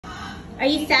Are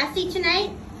you sassy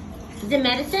tonight? Is it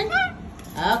medicine?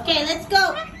 Okay, let's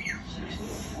go.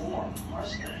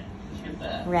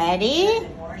 Ready?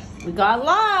 We got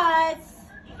lots.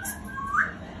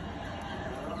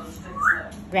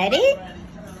 Ready?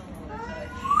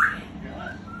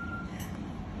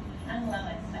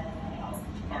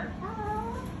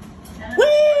 Woo!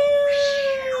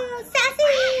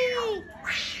 Sassy!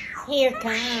 Here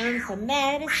comes some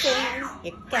medicine.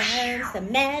 Here comes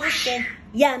some medicine.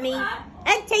 Yummy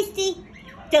and tasty.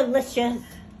 Delicious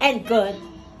and good.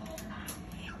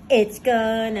 It's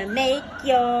gonna make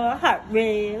your heart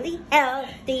really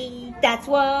healthy. That's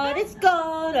what it's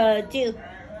gonna do. Yum,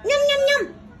 yum,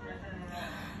 yum.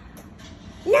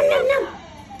 Yum, yum, yum.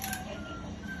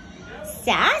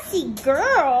 Sassy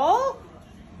girl.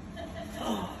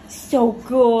 So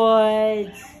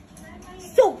good.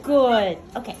 So good.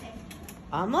 Okay.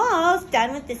 Almost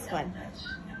done with this one.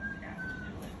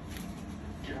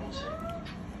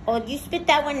 Oh, you spit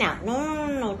that one out.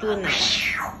 No, doing that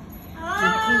one.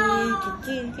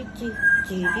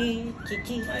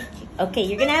 Okay,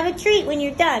 you're gonna have a treat when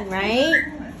you're done, right?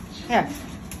 Here.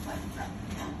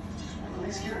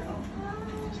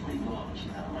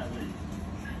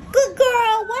 Good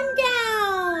girl. One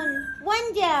down.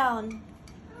 One down.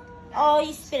 Oh,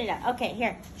 you spit it out. Okay,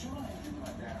 here.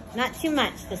 Not too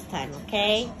much this time,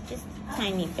 okay? Just a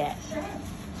tiny bit.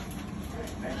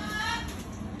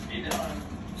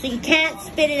 So you can't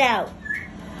spit it out.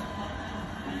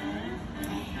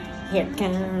 Here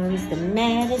comes the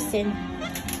medicine.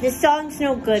 This song's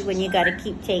no good when you gotta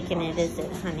keep taking it, is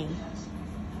it, honey?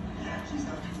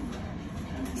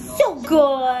 So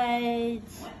good.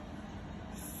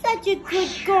 Such a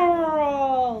good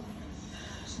girl.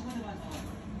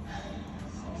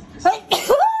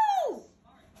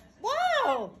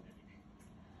 Wow.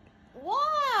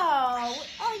 Wow.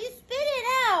 Oh, you spit it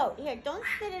out. Here, don't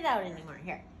spit it out anymore.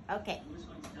 Here. Okay.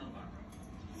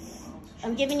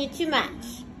 I'm giving you too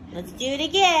much. Let's do it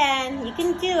again. You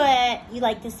can do it. You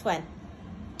like this one.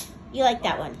 You like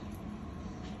that one.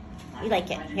 You like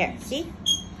it. Here, see?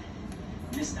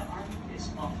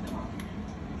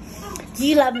 Do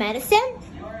you love medicine?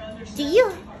 Do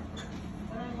you?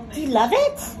 Do you love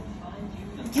it?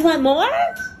 Do you want more?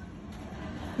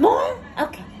 More?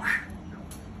 Okay.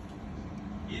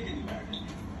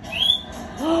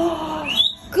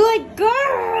 Good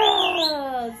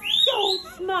girl! So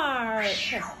smart.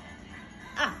 Here.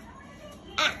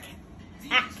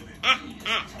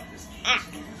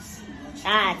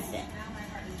 That's it.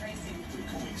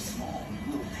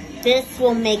 This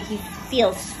will make you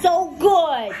feel so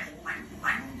good.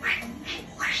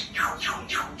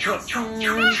 Here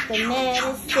comes the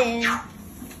medicine.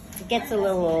 It gets a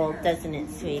little old, doesn't it,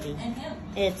 sweetie?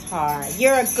 It's hard.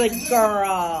 You're a good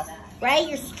girl, right?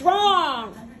 You're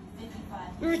strong.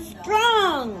 You're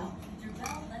strong.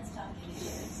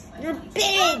 You're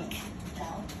big.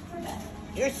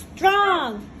 You're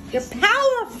strong. You're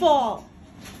powerful.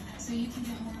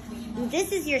 And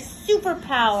this is your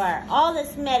superpower. All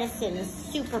this medicine is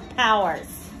superpowers.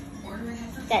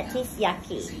 That tastes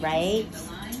yucky, right?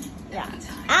 Yeah.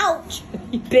 Ouch!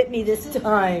 You bit me this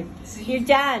time. You're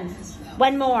done.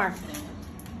 One more.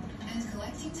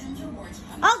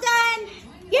 All done!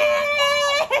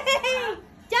 Yay!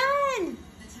 Done!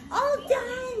 All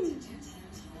done!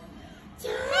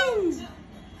 Done!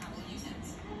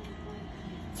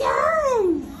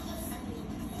 Done!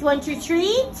 Do you want your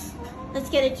treat? Let's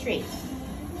get a treat.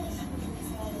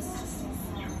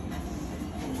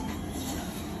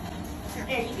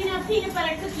 There, you can have peanut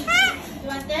butter cookies. You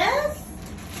want this?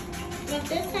 You want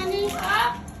this, honey?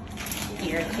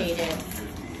 Irritated.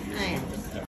 I am